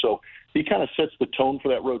 innings. So he kind of sets the tone for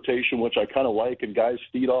that rotation, which I kind of like, and guys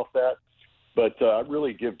feed off that. But I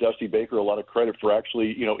really give Dusty Baker a lot of credit for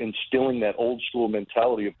actually, instilling that old school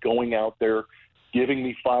mentality of going out there, giving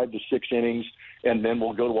me 5 to 6 innings, and then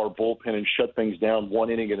we'll go to our bullpen and shut things down 1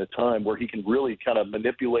 inning at a time, where he can really kind of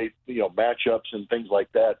manipulate, matchups and things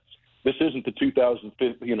like that. This isn't the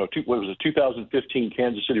 2015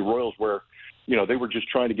 Kansas City Royals where, they were just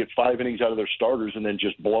trying to get 5 innings out of their starters and then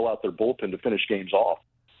just blow out their bullpen to finish games off.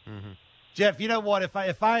 Mm-hmm. Jeff, you know what?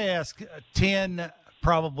 If I ask 10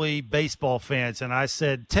 probably baseball fans and I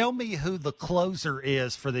said, tell me who the closer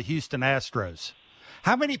is for the Houston Astros,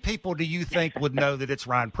 how many people do you think would know that it's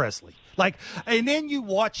Ryan Presley? And then you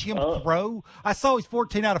watch him throw. I saw he's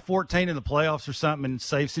 14 out of 14 in the playoffs or something in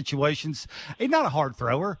save situations. He's not a hard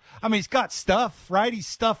thrower. I mean, he's got stuff, right? He's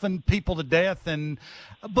stuffing people to death.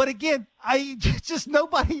 But again, just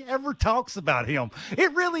nobody ever talks about him.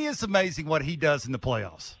 It really is amazing what he does in the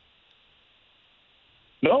playoffs.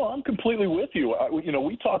 No, I'm completely with you.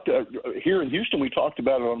 We talked here in Houston, we talked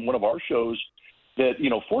about it on one of our shows, that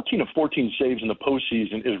 14 of 14 saves in the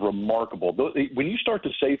postseason is remarkable. When you start to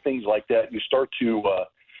say things like that, you start to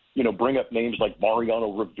bring up names like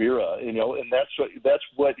Mariano Rivera, and that's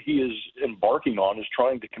what he is embarking on, is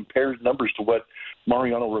trying to compare numbers to what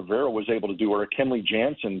Mariano Rivera was able to do, or a Kenley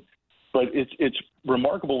Jansen. But it's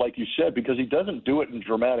remarkable, like you said, because he doesn't do it in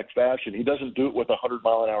dramatic fashion. He doesn't do it with a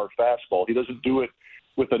 100-mile-an-hour fastball. He doesn't do it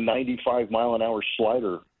with a 95-mile-an-hour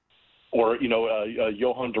slider. Or,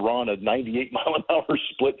 Johan Duran, a 98-mile-an-hour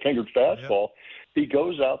split-fingered fastball. Yep. He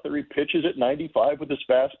goes out there, he pitches at 95 with his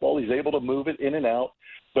fastball. He's able to move it in and out.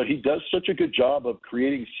 But he does such a good job of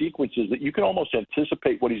creating sequences that you can almost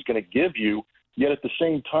anticipate what he's going to give you, yet at the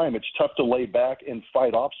same time it's tough to lay back and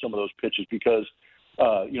fight off some of those pitches because,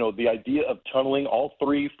 the idea of tunneling, all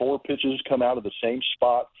 3-4 pitches come out of the same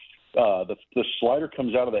spot. The slider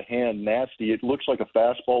comes out of the hand nasty. It looks like a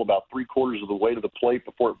fastball about 3/4 of the way to the plate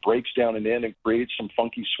before it breaks down and in and creates some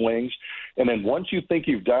funky swings. And then once you think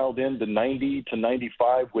you've dialed in to 90 to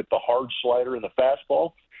 95 with the hard slider and the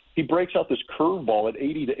fastball, he breaks out this curveball at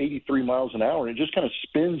 80 to 83 miles an hour, and it just kind of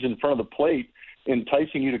spins in front of the plate,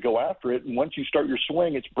 enticing you to go after it. And once you start your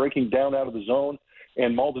swing, it's breaking down out of the zone,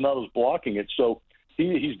 and Maldonado's blocking it. So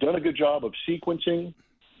he's done a good job of sequencing,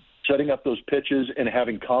 setting up those pitches, and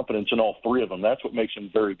having confidence in all three of them. That's what makes him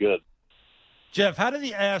very good. Jeff, how do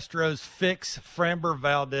the Astros fix Framber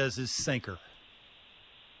Valdez's sinker?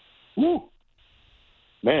 Woo.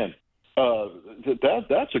 Man,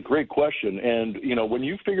 that's a great question. And, you know, when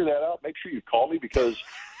you figure that out, make sure you call me, because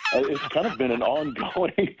it's kind of been an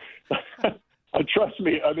ongoing trust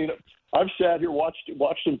me. I mean, I've sat here, watched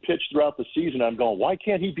him pitch throughout the season. I'm going, why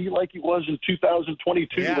can't he be like he was in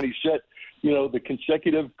 2022 when he set, you know, the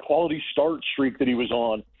consecutive quality start streak that he was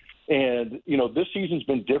on? And, you know, this season's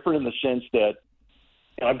been different in the sense that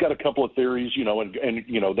I've got a couple of theories, you know, and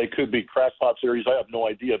you know, they could be crackpot theories. I have no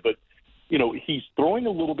idea. But, you know, he's throwing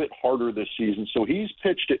a little bit harder this season. So he's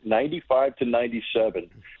pitched at 95 to 97.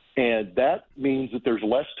 And that means that there's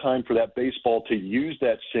less time for that baseball to use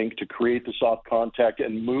that sink to create the soft contact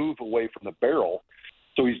and move away from the barrel.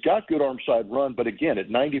 So he's got good arm side run. But, again, at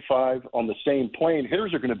 95 on the same plane,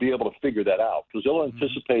 hitters are going to be able to figure that out, because they'll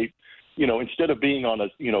anticipate, you know, instead of being on a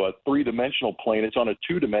three-dimensional plane, it's on a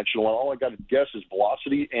two-dimensional. And all I got to guess is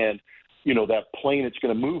velocity and, you know, that plane it's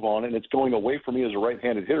going to move on, and it's going away from me as a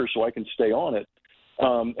right-handed hitter so I can stay on it.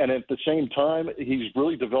 And at the same time, he's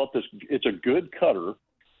really developed this. It's a good cutter.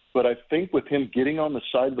 But I think with him getting on the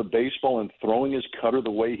side of the baseball and throwing his cutter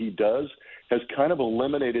the way he does has kind of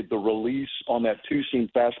eliminated the release on that two-seam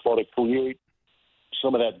fastball to create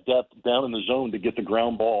some of that depth down in the zone to get the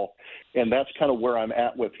ground ball. And that's kind of where I'm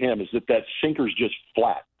at with him, is that sinker's just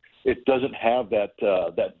flat. It doesn't have that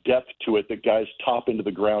depth to it that guys top into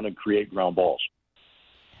the ground and create ground balls.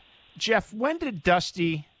 Jeff, when did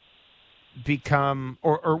Dusty become,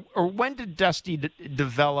 or when did Dusty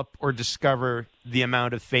develop or discover the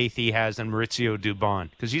amount of faith he has in Maurizio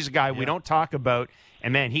Dubon? Because he's a guy we don't talk about,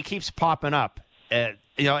 and man, he keeps popping up.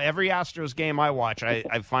 You know, every Astros game I watch,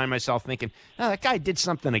 I find myself thinking, oh, that guy did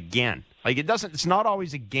something again. Like, it's not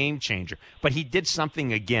always a game changer, but he did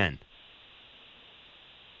something again.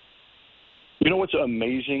 You know what's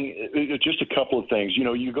amazing? Just a couple of things. You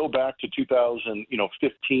know, you go back to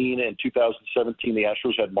 2015 and 2017, the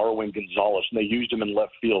Astros had Marwin Gonzalez, and they used him in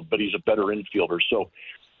left field, but he's a better infielder. So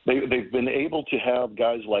they've been able to have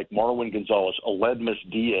guys like Marwin Gonzalez, Aledmus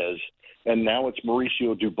Diaz, and now it's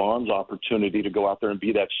Mauricio Dubon's opportunity to go out there and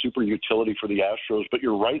be that super utility for the Astros. But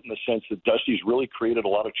you're right in the sense that Dusty's really created a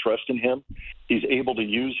lot of trust in him. He's able to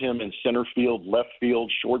use him in center field, left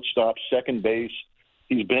field, shortstop, second base.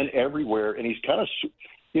 He's been everywhere, and he's kind of,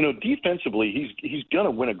 you know, defensively, he's going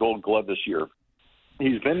to win a Gold Glove this year.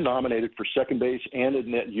 He's been nominated for second base and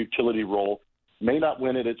in that utility role. May not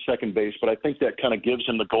win it at second base, but I think that kind of gives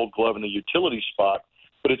him the Gold Glove in the utility spot.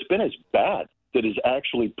 But it's been his bat that has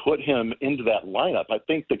actually put him into that lineup. I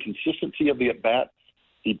think the consistency of the at-bat,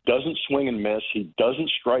 he doesn't swing and miss. He doesn't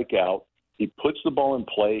strike out. He puts the ball in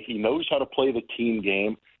play. He knows how to play the team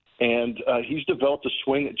game. And he's developed a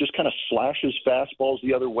swing that just kind of slashes fastballs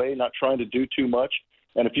the other way, not trying to do too much.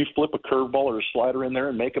 And if you flip a curveball or a slider in there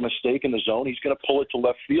and make a mistake in the zone, he's going to pull it to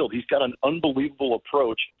left field. He's got an unbelievable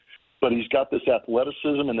approach, but he's got this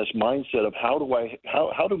athleticism and this mindset of how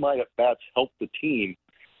do my at-bats help the team?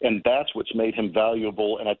 And that's what's made him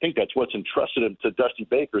valuable. And I think that's what's entrusted him to Dusty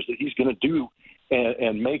Baker, is that he's going to do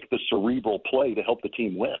and make the cerebral play to help the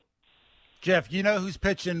team win. Jeff, you know who's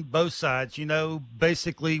pitching both sides. You know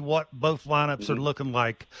basically what both lineups are looking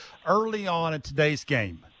like. Early on in today's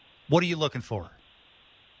game, what are you looking for?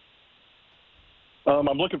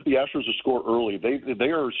 I'm looking for the Astros to score early. They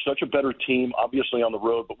are such a better team, obviously, on the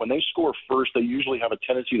road. But when they score first, they usually have a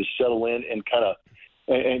tendency to settle in and kind of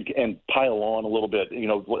and pile on a little bit. You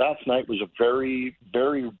know, last night was a very,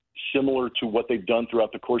 very similar to what they've done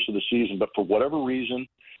throughout the course of the season. But for whatever reason,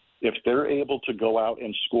 if they're able to go out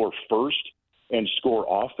and score first and score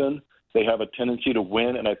often, they have a tendency to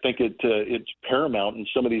win. And I think it's paramount in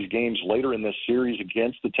some of these games later in this series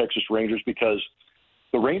against the Texas Rangers, because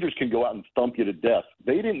the Rangers can go out and thump you to death.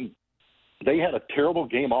 They had a terrible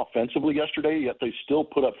game offensively yesterday, yet they still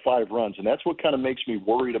put up 5 runs. And that's what kind of makes me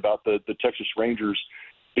worried about the Texas Rangers,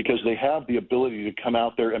 because they have the ability to come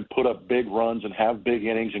out there and put up big runs and have big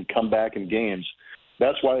innings and come back in games.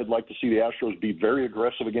 That's why I'd like to see the Astros be very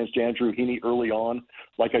aggressive against Andrew Heaney early on.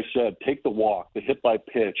 Like I said, take the walk, the hit by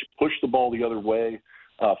pitch, push the ball the other way,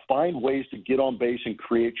 find ways to get on base and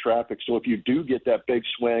create traffic. So if you do get that big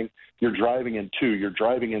swing, you're driving in 2, you're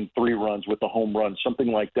driving in 3 runs with a home run, something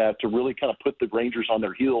like that, to really kind of put the Rangers on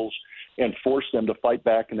their heels and force them to fight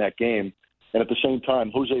back in that game. And at the same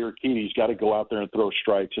time, Jose Urquidy's got to go out there and throw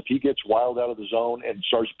strikes. If he gets wild out of the zone and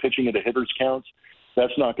starts pitching into hitters' counts,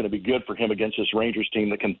 that's not going to be good for him against this Rangers team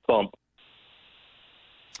that can thump.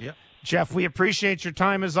 Yep. Jeff, we appreciate your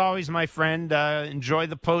time as always, my friend. Enjoy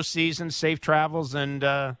the postseason, safe travels, and,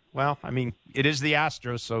 it is the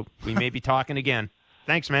Astros, so we may be talking again.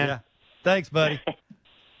 Thanks, man. Yeah. Thanks, buddy.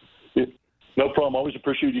 No problem. Always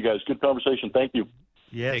appreciate you guys. Good conversation. Thank you.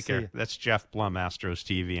 Yeah, take care. That's Jeff Blum, Astros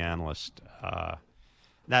TV analyst.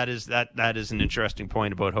 That is an interesting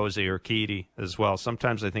point about Jose Urquidy as well.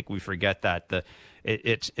 Sometimes I think we forget that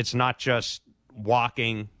it's not just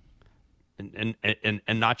walking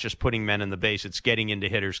and not just putting men in the base. It's getting into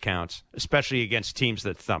hitters' counts, especially against teams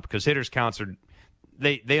that thump, because hitters' counts are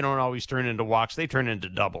they don't always turn into walks. They turn into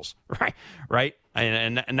doubles, right?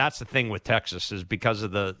 And that's the thing with Texas, is because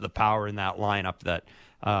of the power in that lineup that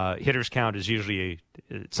hitters' count is usually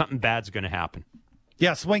something bad's going to happen.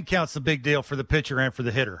 Yeah, swing count's a big deal for the pitcher and for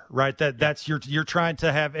the hitter, right? That's you're trying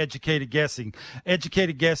to have educated guessing.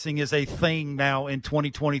 Educated guessing is a thing now in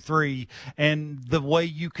 2023, and the way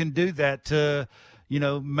you can do that to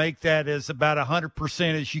make that as about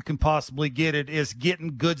 100% as you can possibly get it is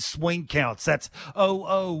getting good swing counts. That's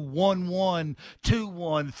 0-0, 1-1,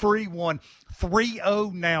 2-1, 3-1,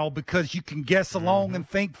 3-0 now, because you can guess along and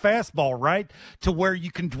think fastball, right? To where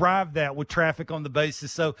you can drive that with traffic on the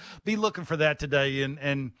bases. So be looking for that today.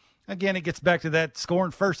 And again, it gets back to that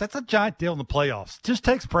scoring first. That's a giant deal in the playoffs. Just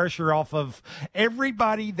takes pressure off of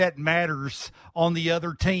everybody that matters on the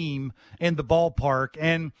other team in the ballpark.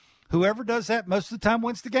 And whoever does that most of the time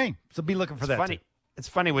wins the game. So be looking for that. Funny. It's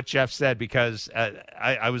funny what Jeff said, because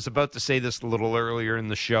I was about to say this a little earlier in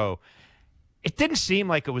the show. It didn't seem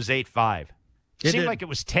like it was 8-5. It seemed like it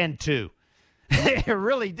was 10-2. It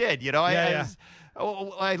really did.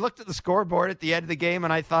 I looked at the scoreboard at the end of the game,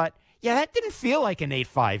 and I thought, that didn't feel like an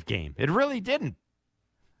 8-5 game. It really didn't.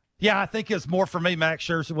 Yeah, I think it's more for me. Max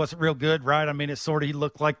Scherzer wasn't real good, right? I mean, he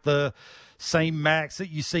looked like the same Max that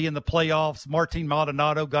you see in the playoffs. Martin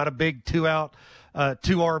Maldonado got a big 2-out,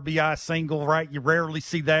 2 RBI single, right? You rarely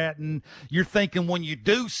see that. And you're thinking, when you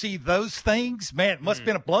do see those things, man, it must have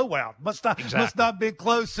been a blowout. Must not been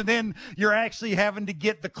close. And then you're actually having to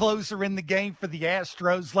get the closer in the game for the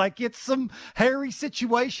Astros. Like, it's some hairy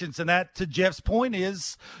situations. And that, to Jeff's point,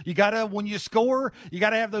 is when you score, you got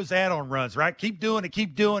to have those add-on runs, right? Keep doing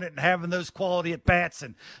it, and having those quality at-bats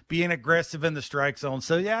and being aggressive in the strike zone.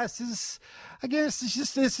 So, yeah, this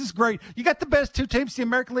is great. You got the best two teams in the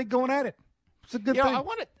American League going at it. It's a good thing.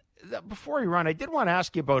 Before we run, I did want to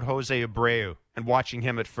ask you about Jose Abreu and watching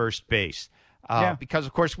him at first base. Because,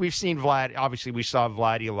 of course, we've seen Vlad. Obviously, we saw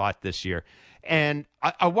Vladdy a lot this year. And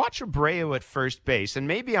I watch Abreu at first base, and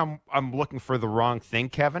maybe I'm looking for the wrong thing,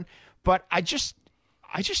 Kevin, but I just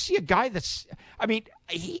see a guy that's,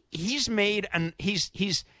 he's made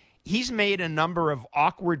a number of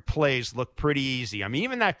awkward plays look pretty easy. I mean,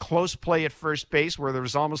 even that close play at first base where there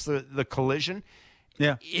was almost the collision.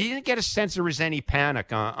 Yeah, you didn't get a sense there was any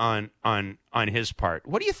panic on his part.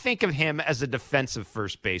 What do you think of him as a defensive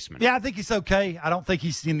first baseman? Yeah, I think he's okay. I don't think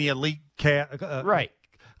he's in the elite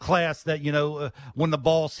class that, when the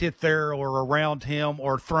ball's hit there or around him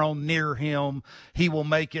or thrown near him, he will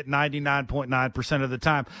make it 99.9% of the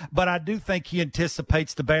time. But I do think he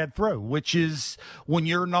anticipates the bad throw, which is when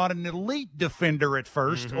you're not an elite defender at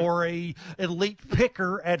first or a elite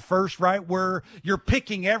picker at first, right, where you're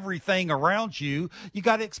picking everything around you, you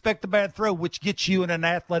got to expect the bad throw, which gets you in an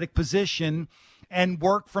athletic position and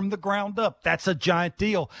work from the ground up. That's a giant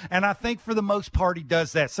deal. And I think for the most part, he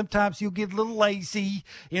does that. Sometimes he'll get a little lazy.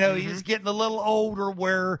 He's getting a little older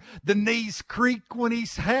where the knees creak when he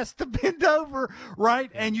has to bend over,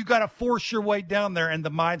 right? And you got to force your way down there. And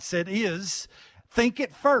the mindset is, think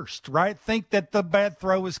it first, right? Think that the bad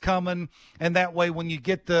throw is coming. And that way, when you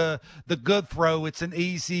get the good throw, it's an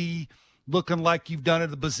easy looking like you've done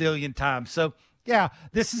it a bazillion times. So, yeah,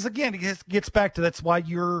 this is, again, it gets back to that's why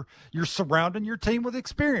you're surrounding your team with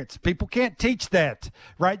experience. People can't teach that,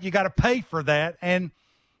 right? You got to pay for that. And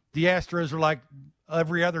the Astros are like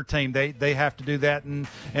every other team. They have to do that in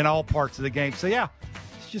all parts of the game. So, yeah,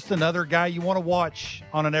 it's just another guy you want to watch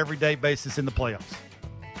on an everyday basis in the playoffs.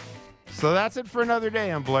 So that's it for another day.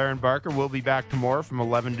 I'm Blair and Barker. We'll be back tomorrow from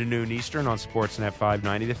 11 to noon Eastern on Sportsnet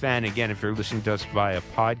 590 The Fan. Again, if you're listening to us via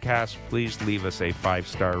podcast, please leave us a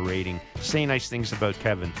 5-star rating. Say nice things about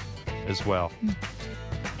Kevin as well.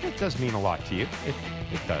 It does mean a lot to you.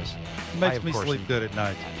 It does. It makes me sleep good at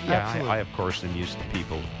night. Yeah, I of course am used to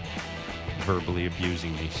people verbally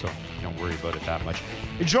abusing me, so don't worry about it that much.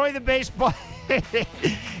 Enjoy the baseball.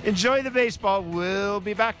 Enjoy the baseball. We'll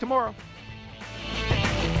be back tomorrow.